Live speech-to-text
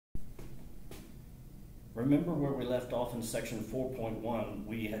Remember where we left off in section 4.1,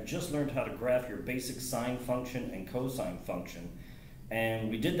 we had just learned how to graph your basic sine function and cosine function. And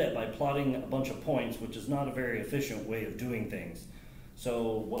we did that by plotting a bunch of points, which is not a very efficient way of doing things.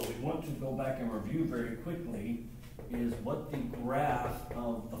 So what we want to go back and review very quickly is what the graph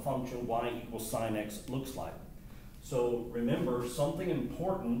of the function y equals sine x looks like. So remember, something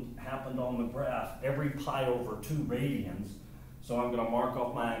important happened on the graph every pi over 2 radians. So I'm going to mark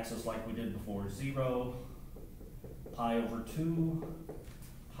off my axis like we did before. 0, pi over 2,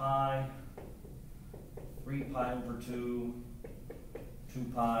 pi, 3 pi over 2,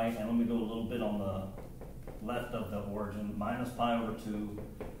 2 pi, and let me go a little bit on the left of the origin, minus pi over 2,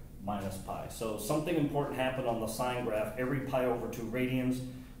 minus pi. So something important happened on the sine graph every pi over 2 radians.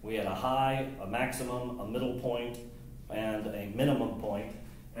 We had a high, a maximum, a middle point, and a minimum point.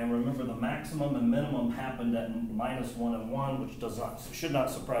 And remember, the maximum and minimum happened at -1 and 1, which should not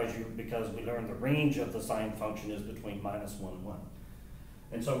surprise you because we learned the range of the sine function is between -1 and 1.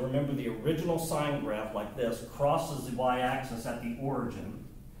 And so remember, the original sine graph, like this, crosses the y-axis at the origin.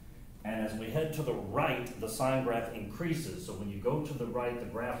 And as we head to the right, the sine graph increases. So when you go to the right, the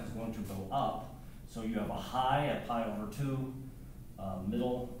graph is going to go up. So you have a high at pi over 2, a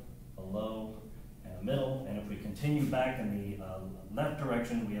middle, a low, and a middle. And if we continue back in the left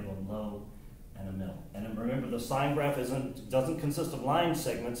direction, we have a low and a middle. And then remember, the sine graph doesn't consist of line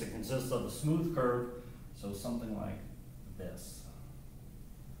segments. It consists of a smooth curve, so something like this.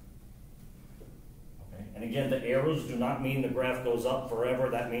 Okay. And again, the arrows do not mean the graph goes up forever.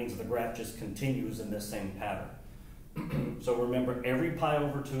 That means the graph just continues in this same pattern. So remember, every pi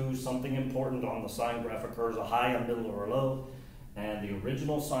over 2, something important on the sine graph occurs, a high, a middle, or a low. And the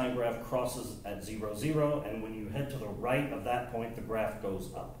original sine graph crosses at 0, 0, and when you head to the right of that point, the graph goes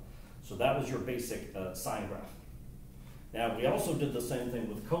up. So that was your basic sine graph. Now, we also did the same thing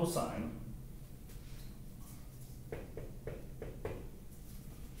with cosine.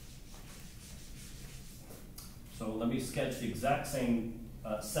 So let me sketch the exact same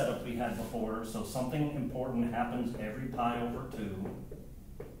setup we had before. So something important happens every pi over 2.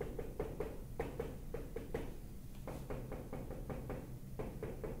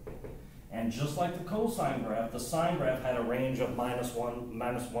 And just like the cosine graph, the sine graph had a range of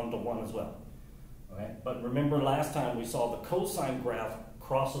 -1 to 1 as well. Okay? But remember, last time we saw the cosine graph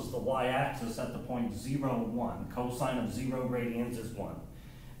crosses the y-axis at the point 0, 1. Cosine of 0 radians is 1.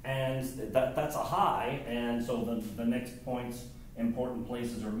 And that's a high, and so the next points, important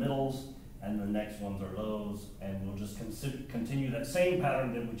places are middles, and the next ones are lows, and we'll just continue that same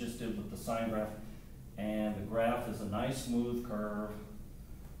pattern that we just did with the sine graph. And the graph is a nice smooth curve,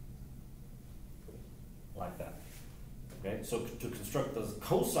 like that. Okay, so to construct the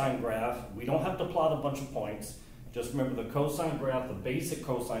cosine graph, we don't have to plot a bunch of points. Just remember the cosine graph, the basic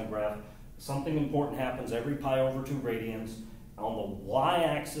cosine graph, something important happens every pi over 2 radians. On the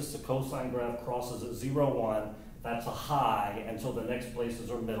y-axis, the cosine graph crosses at 0, 1. That's a high, and so the next places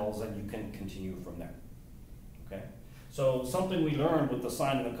are middles, and you can continue from there. Okay? So something we learned with the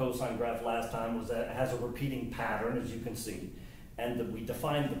sine and the cosine graph last time was that it has a repeating pattern, as you can see. And that we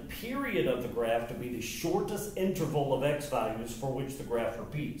defined the period of the graph to be the shortest interval of x values for which the graph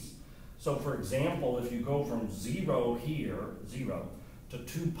repeats. So for example, if you go from 0 here, 0, to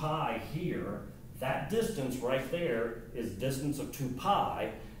 2 pi here, that distance right there is distance of 2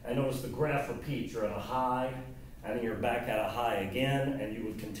 pi. And notice the graph repeats. You're at a high, and then you're back at a high again, and you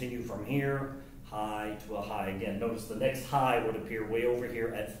would continue from here, high to a high again. Notice the next high would appear way over here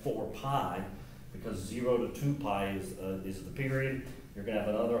at 4 pi. Because 0 to 2 pi is the period. You're going to have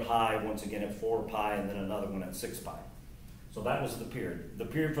another high once again at 4 pi, and then another one at 6 pi. So that was the period. The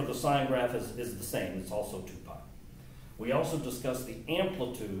period for the sine graph is the same. It's also 2 pi. We also discussed the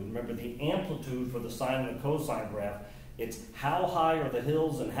amplitude. Remember, the amplitude for the sine and the cosine graph, it's how high are the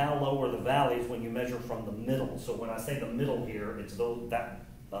hills and how low are the valleys when you measure from the middle. So when I say the middle here, it's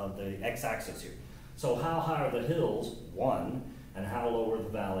the x-axis here. So how high are the hills? 1. And how low are the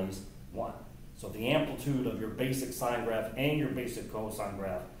valleys? 1. So the amplitude of your basic sine graph and your basic cosine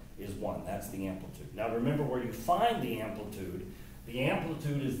graph is 1. That's the amplitude. Now remember, where you find the amplitude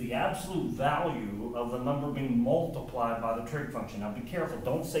is the absolute value of the number being multiplied by the trig function. Now be careful,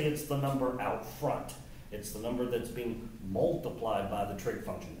 don't say it's the number out front. It's the number that's being multiplied by the trig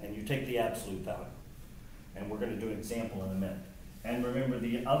function, and you take the absolute value. And we're going to do an example in a minute. And remember,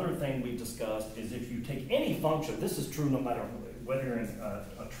 the other thing we discussed is if you take any function, this is true no matter whether you're in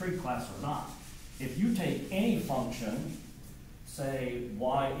a trig class or not. If you take any function, say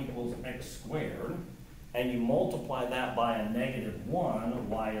y equals x squared, and you multiply that by a -1,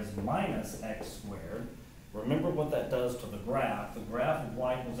 y is minus x squared, remember what that does to the graph. The graph of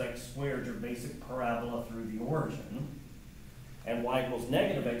y equals x squared, your basic parabola through the origin, and y equals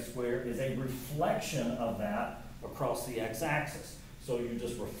negative x squared is a reflection of that across the x-axis. So you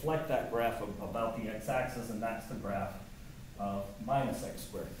just reflect that graph about the x-axis, and that's the graph of minus x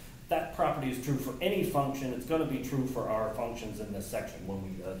squared. That property is true for any function. It's going to be true for our functions in this section when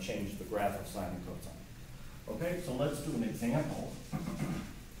we change the graph of sine and cosine. Okay, so let's do an example.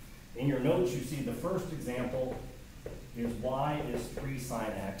 In your notes, you see the first example is y is 3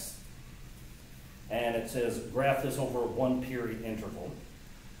 sine x. And it says graph this over a 1 period interval.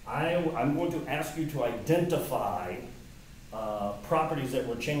 I'm going to ask you to identify properties that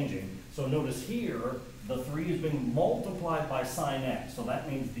we're changing. So notice here, the 3 is being multiplied by sine x. So that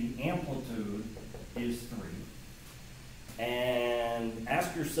means the amplitude is 3. And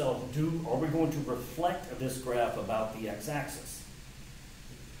ask yourself, are we going to reflect this graph about the x-axis?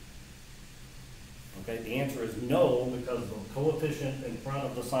 Okay, the answer is no, because the coefficient in front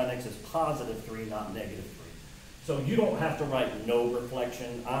of the sine x is positive 3, not negative 3. So you don't have to write no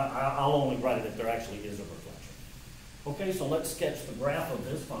reflection. I'll only write it if there actually is a reflection. Okay, so let's sketch the graph of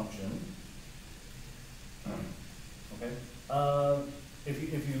this function. Okay,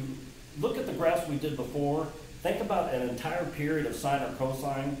 if you look at the graphs we did before, think about an entire period of sine or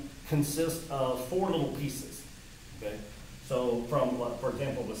cosine consists of 4 little pieces. Okay, so from, for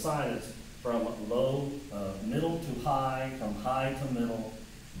example, with sine, it's from low, middle to high, from high to middle,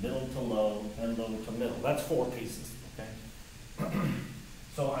 middle to low, and low to middle. That's 4 pieces. Okay.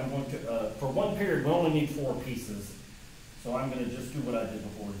 So I'm going to, for 1 period, we only need 4 pieces. So I'm going to just do what I did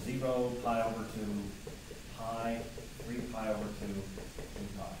before: 0, pi over 2, pi, 3 pi over 2, 2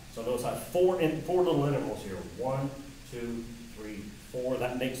 pi. So those have 4 little intervals here. 1, 2, 3, 4.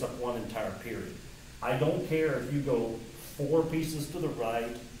 That makes up 1 entire period. I don't care if you go 4 pieces to the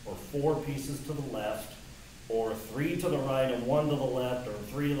right, or 4 pieces to the left, or 3 to the right and 1 to the left, or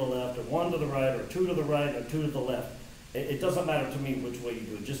 3 to the left and 1 to the right, or 2 to the right and 2 to the left. It doesn't matter to me which way you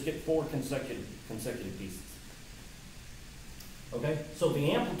do it. Just get 4 consecutive pieces. Okay, so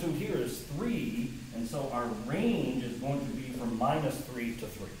the amplitude here is 3, and so our range is going to be from -3 to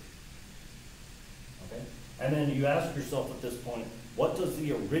 3. Okay, and then you ask yourself at this point, what does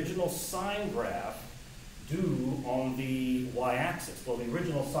the original sine graph do on the y-axis? Well, the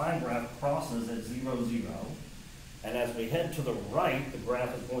original sine graph crosses at 0, 0, and as we head to the right, the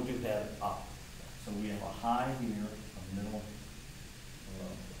graph is going to head up. So we have a high here, a middle, a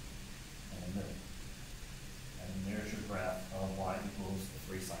low, and a middle. And there's your graph of y equals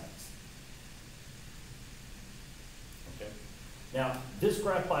 3 sine x. Okay. Now, this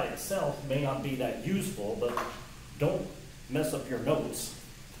graph by itself may not be that useful, but don't mess up your notes.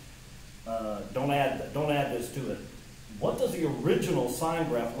 Don't add this to it. What does the original sine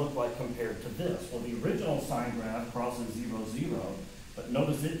graph look like compared to this? Well, the original sine graph crosses 0, 0, but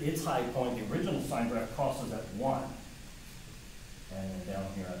notice its high point, the original sine graph crosses at 1, and then down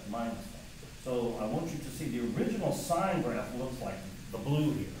here at -1. So I want you to see the original sine graph looks like the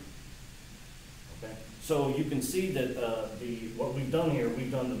blue here. Okay, so you can see that what we've done here,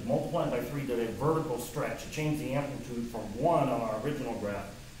 we've done the multiplying by 3 to a vertical stretch to change the amplitude from 1 on our original graph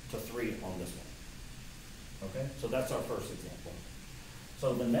to 3 on this one. Okay, so that's our first example.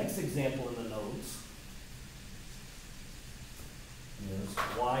 So the next example in the notes is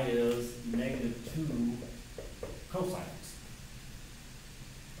y is -2 cosine x.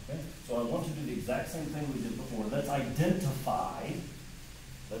 Okay, so I want to do the exact same thing we did before. Let's identify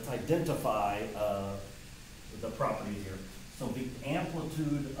the properties here. So the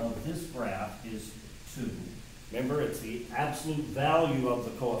amplitude of this graph is 2. Remember, it's the absolute value of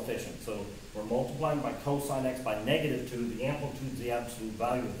the coefficient. So we're multiplying by cosine x by -2. The amplitude is the absolute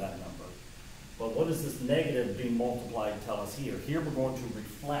value of that number. But what does this negative being multiplied tell us here? Here we're going to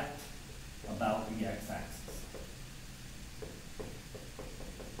reflect about the x-axis.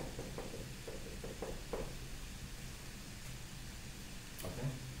 Okay.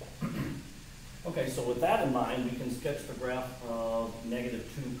 Okay, so with that in mind, we can sketch the graph of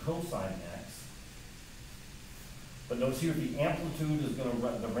 -2 cosine x. But notice here the amplitude is going to,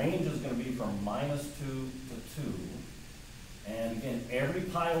 the range is going to be from -2 to 2. And again, every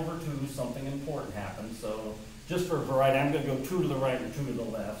pi over 2, something important happens. So just for variety, I'm going to go 2 to the right and 2 to the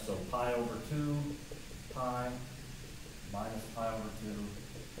left. So pi over 2, pi, minus pi over 2,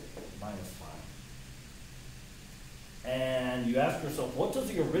 minus pi. And you ask yourself, what does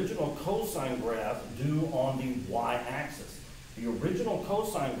the original cosine graph do on the y-axis? The original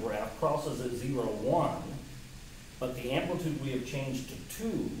cosine graph crosses at 0, 1. But the amplitude we have changed to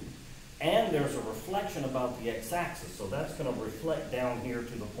 2, and there's a reflection about the x-axis, so that's going to reflect down here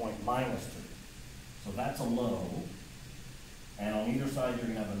to the point -2. So that's a low. And on either side, you're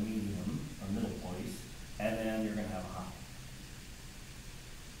going to have a medium, a middle place, and then you're going to have a high.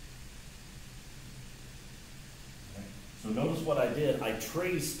 Okay. So notice what I did. I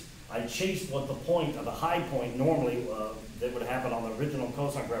chased what the point of the high point normally that would happen on the original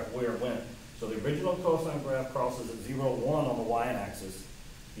cosine graph where it went. So the original cosine graph crosses at 0, 1 on the y-axis.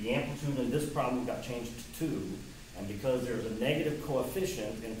 The amplitude in this problem got changed to 2, and because there's a negative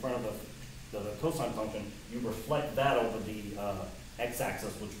coefficient in front of the cosine function, you reflect that over the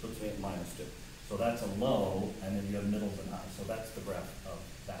x-axis, which puts me at -2. So that's a low, and then you have middles and highs. So that's the graph of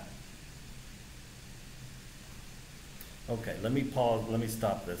that. Okay, let me pause, let me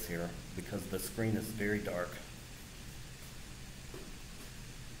stop this here, because the screen is very dark.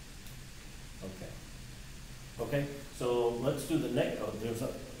 Okay, so let's do the next. There's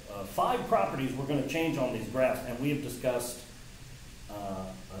 5 properties we're going to change on these graphs, and we have discussed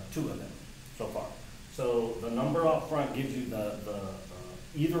 2 of them so far. So the number up front gives you the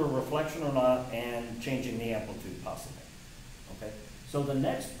either a reflection or not, and changing the amplitude possibly. Okay, so the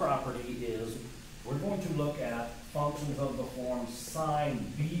next property is we're going to look at functions of the form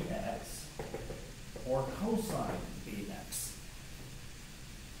sine bx or cosine bx.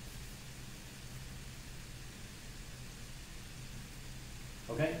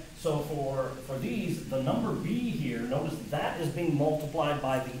 Okay, so for these, the number b here, notice that is being multiplied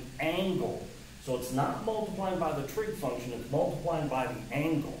by the angle. So it's not multiplying by the trig function, it's multiplying by the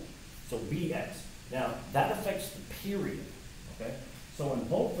angle. So bx. Now, that affects the period. Okay, so in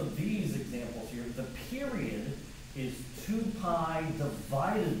both of these examples here, the period is 2 pi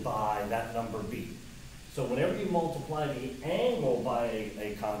divided by that number b. So whenever you multiply the angle by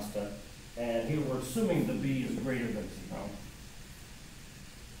a constant, and here we're assuming the b is greater than 0,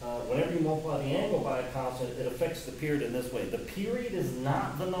 whenever you multiply the angle by a constant, it affects the period in this way. The period is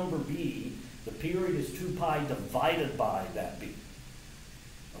not the number b. The period is 2 pi divided by that b.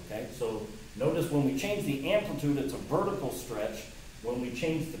 Okay, so notice when we change the amplitude, it's a vertical stretch. When we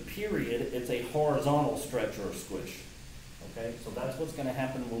change the period, it's a horizontal stretch or a squish. Okay, so that's what's going to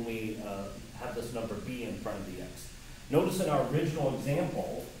happen when we have this number b in front of the x. Notice in our original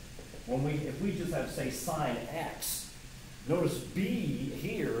example, if we just have, say, sine x, notice b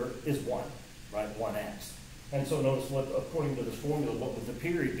here is 1, right, 1x. And so notice what, according to this formula, what would the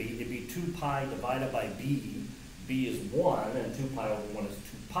period be? It'd be 2 pi divided by b. b is 1, and 2 pi over 1 is 2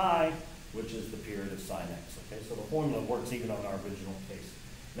 pi, which is the period of sine x. Okay, so the formula works even on our original case.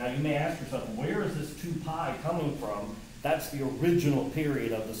 Now you may ask yourself, where is this 2 pi coming from? That's the original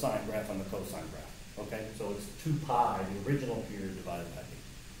period of the sine graph and the cosine graph. Okay, so it's 2 pi, the original period divided by b.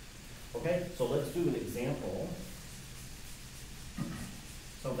 Okay, so let's do an example.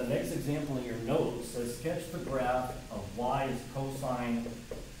 So the next example in your notes says sketch the graph of y is cosine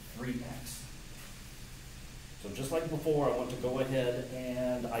 3x. So just like before, I want to go ahead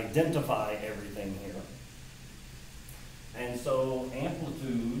and identify everything here. And so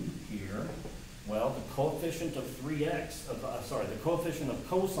amplitude here, well, the coefficient of 3x, the coefficient of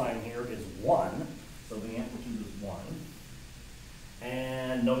cosine here is 1, so the amplitude is 1.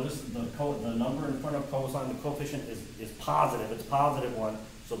 And notice the number in front of cosine, the coefficient is positive. It's positive 1,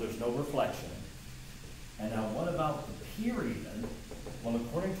 so there's no reflection. And now what about the period? Well,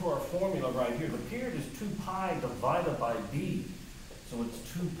 according to our formula right here, the period is 2 pi divided by b. So it's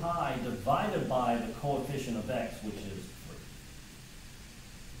 2 pi divided by the coefficient of x, which is 3.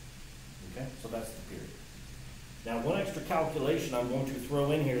 Okay, so that's the period. Now, one extra calculation I'm going to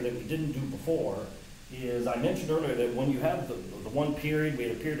throw in here that we didn't do before is I mentioned earlier that when you have the one period, we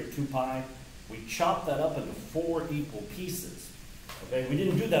had a period of 2 pi, we chop that up into 4 equal pieces. Okay, we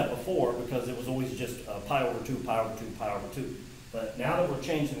didn't do that before because it was always just pi over 2, pi over 2, pi over 2. But now that we're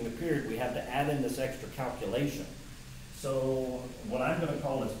changing the period, we have to add in this extra calculation. So what I'm going to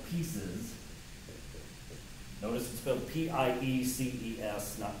call is pieces. Notice it's spelled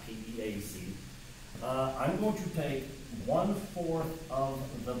P-I-E-C-E-S, not P-E-A-C. I'm going to take 1/4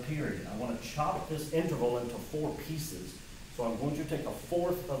 of the period. I want to chop this interval into 4 pieces. So I'm going to take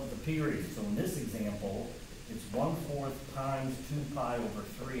 1/4 of the period. So in this example, it's 1/4 times 2 pi over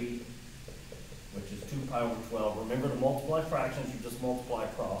 3, which is 2 pi over 12. Remember to multiply fractions, you just multiply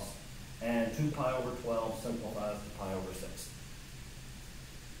across. And 2 pi over 12 simplifies to pi over 6.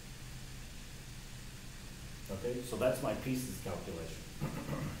 Okay, so that's my pieces calculation.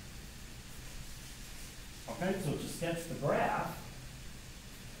 Okay, so to sketch the graph,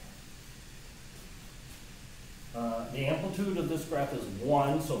 the amplitude of this graph is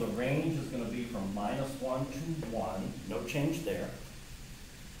 1, so the range is going to be from -1 to 1. No change there.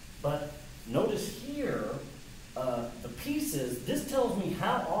 But notice here, the pieces, this tells me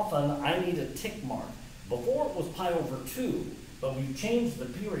how often I need a tick mark. Before it was pi over 2, but we've changed the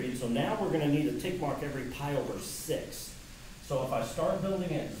period, so now we're going to need a tick mark every pi over 6. So if I start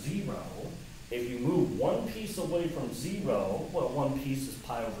building at 0, if you move one piece away from 0, well, one piece is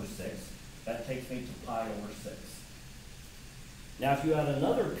pi over 6. That takes me to pi over 6. Now if you add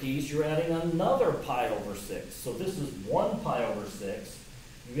another piece, you're adding another pi over 6. So this is 1 pi over 6.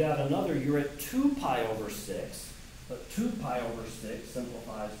 You add another, you're at 2 pi over 6. But 2 pi over 6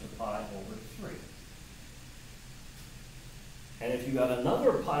 simplifies to pi over 3. And if you add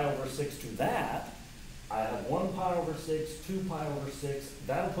another pi over 6 to that, I have 1 pi over 6, 2 pi over 6.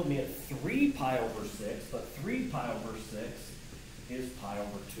 That'll put me at 3 pi over 6, but 3 pi over 6 is pi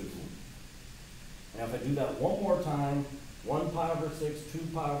over 2. Now if I do that one more time, 1 pi over 6, 2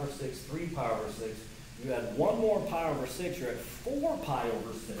 pi over 6, 3 pi over 6, you add one more pi over 6, you're at 4 pi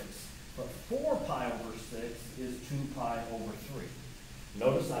over 6. But 4 pi over 6 is 2 pi over 3.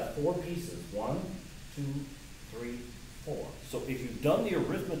 Notice I have 4 pieces. 1, 2, 3, 4. So if you've done the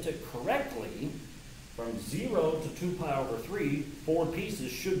arithmetic correctly, from 0 to 2 pi over 3, 4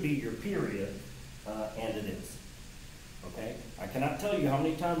 pieces should be your period, and it is. Okay? I cannot tell you how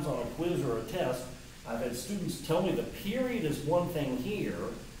many times on a quiz or a test I've had students tell me the period is one thing here,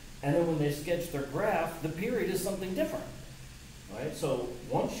 and then when they sketch their graph, the period is something different. Right? So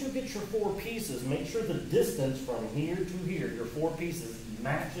once you get your 4 pieces, make sure the distance from here to here, your 4 pieces,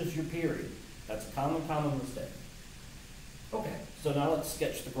 matches your period. That's a common mistake. Okay, so now let's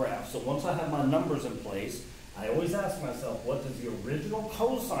sketch the graph. So once I have my numbers in place, I always ask myself, what does the original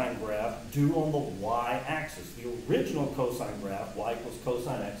cosine graph do on the y-axis? The original cosine graph, y equals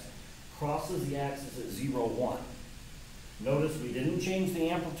cosine x, crosses the axis at 0, 1. Notice we didn't change the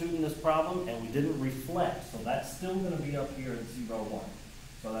amplitude in this problem, and we didn't reflect, so that's still going to be up here at 0, 1.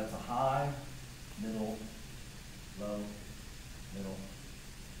 So that's a high, middle, low, middle,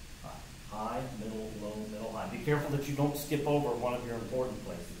 high. High, middle, low, middle, high. Be careful that you don't skip over one of your important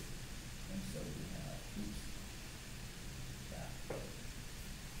places. And so we have, that.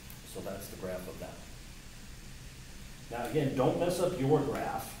 So that's the graph of that. Now again, don't mess up your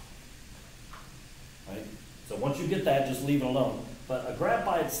graph. Right? So once you get that, just leave it alone. But a graph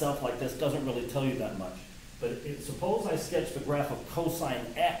by itself like this doesn't really tell you that much. But suppose I sketch the graph of cosine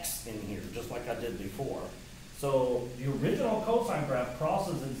x in here, just like I did before. So the original cosine graph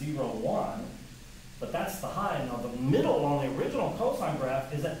crosses at 0, 1, but that's the high. Now the middle on the original cosine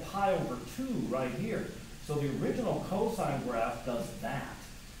graph is at pi over 2 right here. So the original cosine graph does that.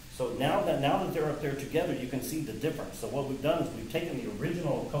 So now that they're up there together, you can see the difference. So what we've done is we've taken the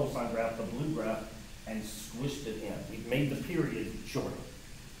original cosine graph, the blue graph, and squished it in. We've made the period shorter.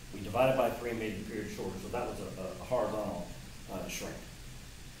 We divided by 3 and made the period shorter. So that was a horizontal shrink.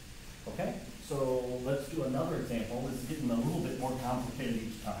 Okay? So let's do another example. This is getting a little bit more complicated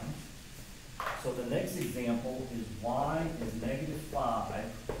each time. So the next example is y is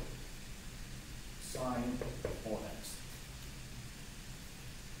 -5 sine 4x.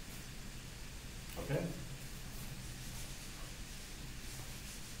 Okay?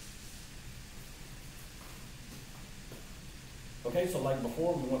 Okay, so like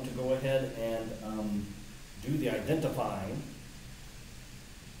before, we want to go ahead and do the identifying.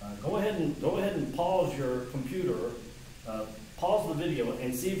 Go ahead and pause your computer, pause the video,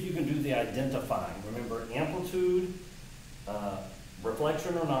 and see if you can do the identifying. Remember, amplitude,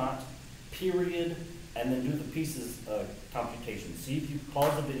 reflection or not, period, and then do the pieces computation. See if you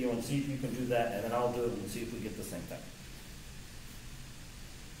pause the video and see if you can do that, and then I'll do it and see if we get the same thing.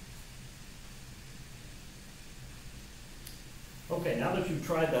 Okay, now that you've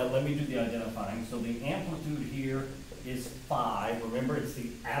tried that, let me do the identifying. So the amplitude here is 5. Remember, it's the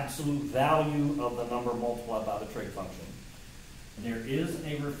absolute value of the number multiplied by the trig function. There is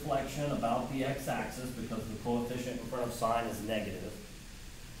a reflection about the x-axis because the coefficient in front of sine is negative.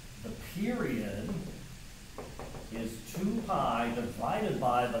 The period is 2 pi divided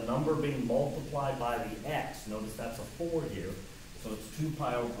by the number being multiplied by the x. Notice that's a 4 here. So it's 2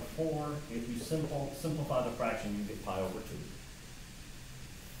 pi over 4. If you simplify the fraction, you get pi over 2.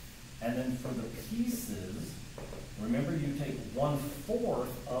 And then for the pieces, remember you take 1/4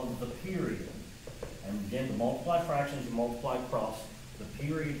 of the period. And again, to multiply fractions, you multiply across. The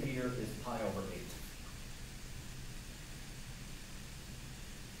period here is pi over 8.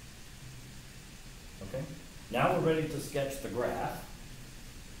 Okay? Now we're ready to sketch the graph.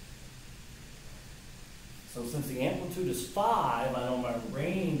 So since the amplitude is 5, I know my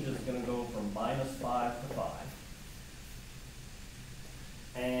range is going to go from -5 to 5.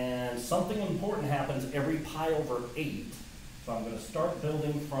 And something important happens every pi over 8. So I'm going to start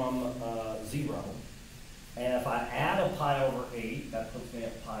building from 0. And if I add a pi over 8, that puts me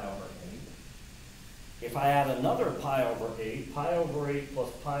at pi over 8. If I add another pi over 8 plus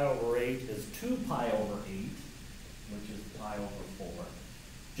pi over 8 is 2 pi over 8, which is pi over 4.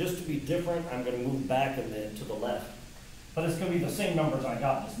 Just to be different, I'm going to move back and then to the left. But it's going to be the same numbers I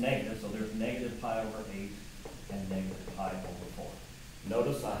got, just negative. So there's negative pi over 8 and negative pi over 4.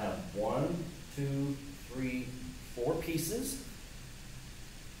 Notice I have 1, 2, 3, 4 pieces.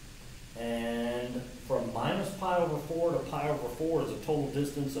 And from minus pi over 4 to pi over 4 is a total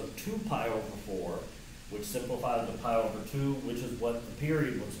distance of 2 pi over 4, which simplifies to pi over 2, which is what the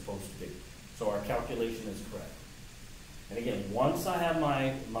period was supposed to be. So our calculation is correct. And again, once I have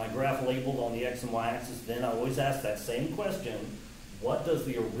my graph labeled on the x and y axis, then I always ask that same question: what does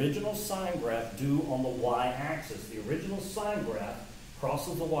the original sine graph do on the y axis? The original sine graph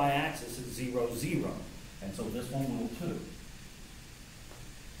crosses the y axis at 0, 0. And so this one will too.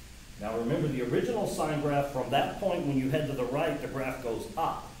 Now remember, the original sine graph, from that point when you head to the right, the graph goes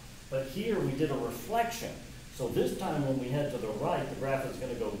up. But here we did a reflection. So this time when we head to the right, the graph is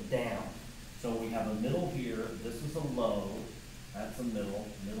going to go down. So we have a middle here. This is a low. That's a middle.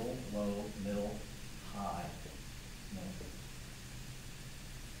 Middle, low, middle, high. No.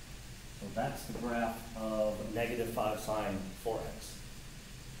 So that's the graph of negative 5 sine 4x.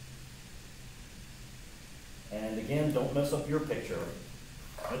 And again, don't mess up your picture.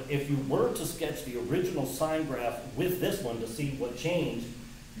 But if you were to sketch the original sine graph with this one to see what changed,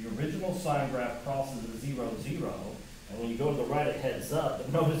 the original sine graph crosses at 0, 0. And when you go to the right, it heads up.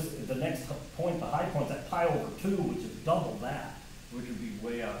 But notice the next point, the high point, is at pi over 2, which is double that, which would be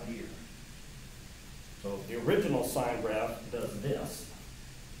way out here. So the original sine graph does this.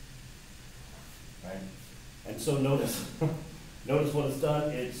 Right? And so notice, notice what it's done.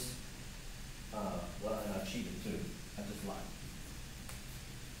 It's, well, and I cheated too. I just lied.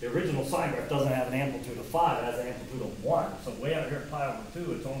 The original sine graph doesn't have an amplitude of 5, it has an amplitude of 1. So way out here at pi over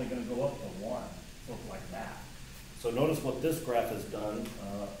 2, it's only going to go up to 1. Look like that. So notice what this graph has done,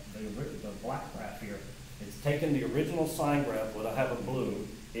 the black graph here. It's taken the original sine graph, what I have in blue,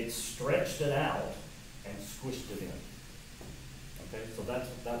 it's stretched it out and squished it in. Okay, so that's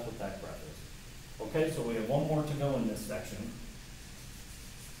what that graph is. Okay, so we have one more to go in this section.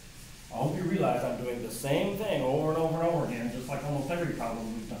 I hope you realize I'm doing the same thing over and over and over again, just like almost every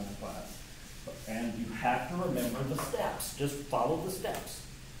problem we've done in class. And you have to remember the steps. Just follow the steps.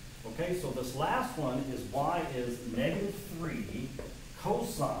 Okay, so this last one is y is negative 3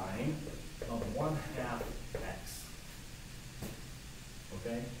 cosine of 1/2 x.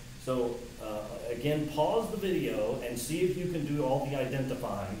 Okay, so again, pause the video and see if you can do all the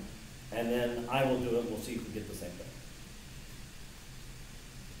identifying, and then I will do it. We'll see if we get the same thing.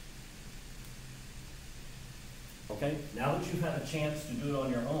 Okay, now that you've had a chance to do it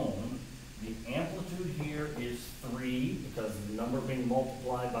on your own, the amplitude here is 3, because the number being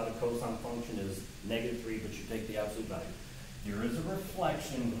multiplied by the cosine function is negative 3, but you take the absolute value. There is a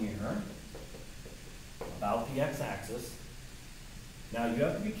reflection here about the x-axis. Now you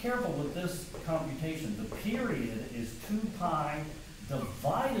have to be careful with this computation. The period is 2 pi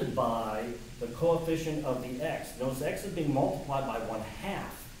divided by the coefficient of the x. Notice x is being multiplied by 1/2.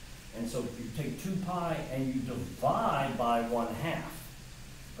 And so if you take 2 pi and you divide by 1/2,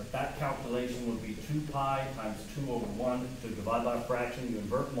 but that calculation would be 2 pi times 2 over 1. To divide by a fraction, you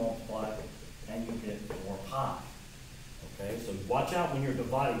invert multiply, and you get 4 pi. Okay, so watch out when you're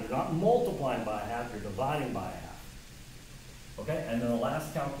dividing. You're not multiplying by 1/2, you're dividing by 1/2. Okay, and then the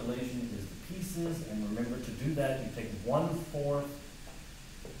last calculation is the pieces, and remember to do that, you take 1/4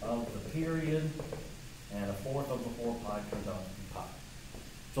 of the period, and 1/4 of the 4 pi comes out to be pi.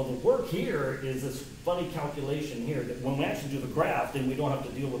 So the work here is this funny calculation here, that when we actually do the graph, then we don't have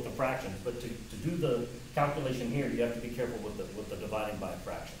to deal with the fractions. But to do the calculation here, you have to be careful with the dividing by a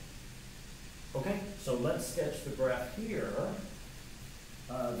fraction. Okay, so let's sketch the graph here.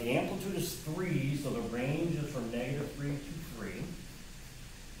 The amplitude is 3, so the range is from -3 to 3.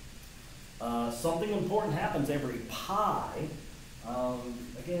 Something important happens every pi.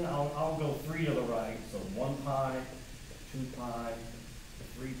 Again, I'll go 3 to the right, so 1 pi, 2 pi,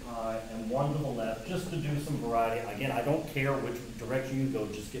 3 pi, and 1 to the left, just to do some variety. Again, I don't care which direction you go,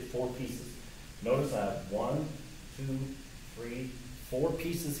 just get 4 pieces. Notice I have 1, 2, 3, 4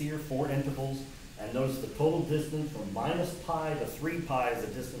 pieces here, 4 intervals, and notice the total distance from minus pi to 3 pi is a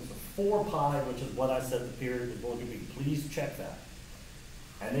distance of 4 pi, which is what I said the period is going to be. Please check that.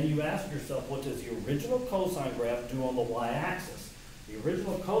 And then you ask yourself, what does the original cosine graph do on the y-axis? The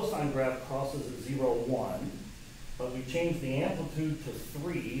original cosine graph crosses at 0, 1. But we changed the amplitude to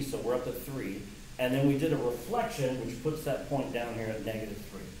 3, so we're up to 3. And then we did a reflection, which puts that point down here at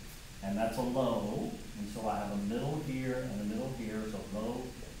 -3. and that's a low, and so I have a middle here and a middle here, so low,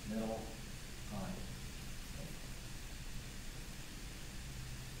 middle, high.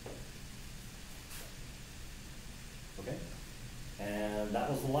 Okay, and that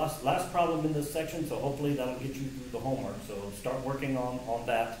was the last problem in this section, so hopefully that'll get you through the homework. So start working on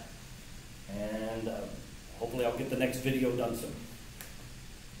that, and hopefully I'll get the next video done soon.